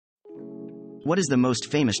What is the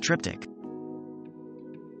most famous triptych?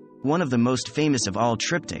 One of the most famous of all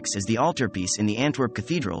triptychs is the altarpiece in the Antwerp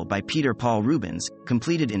Cathedral by Peter Paul Rubens,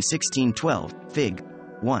 completed in 1612, Fig.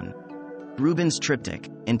 1. Rubens' triptych,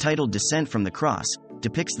 entitled Descent from the Cross,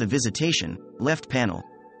 depicts the Visitation, left panel,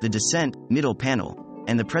 the Descent, middle panel,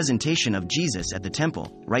 and the Presentation of Jesus at the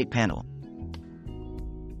Temple, right panel.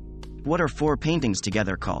 What are 4 paintings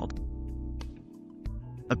together called?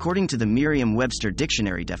 According to the Merriam-Webster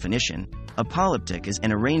dictionary definition, a polyptych is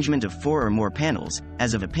an arrangement of 4 or more panels,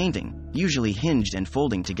 as of a painting, usually hinged and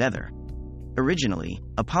folding together. Originally,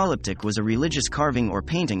 a polyptych was a religious carving or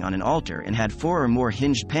painting on an altar and had 4 or more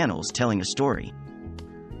hinged panels telling a story.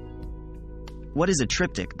 What is a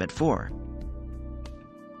triptych but 4?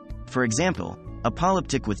 For example, a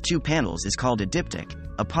polyptych with 2 panels is called a diptych,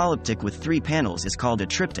 a polyptych with 3 panels is called a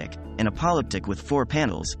triptych, and a polyptych with 4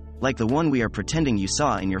 panels, like the one we are pretending you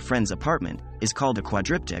saw in your friend's apartment, is called a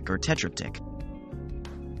quadriptych or tetraptych.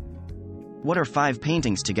 What are 5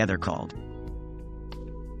 paintings together called?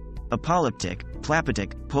 A polyptych,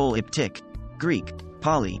 plapitych, polyptych, Greek,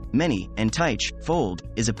 poly, many, and tych, fold,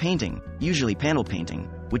 is a painting, usually panel painting,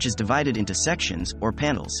 which is divided into sections or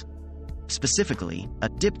panels. Specifically, a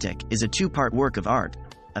diptych is a 2-part work of art,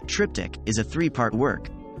 a triptych is a 3-part work,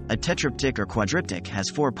 a tetraptych or quadriptych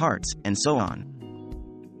has 4 parts, and so on.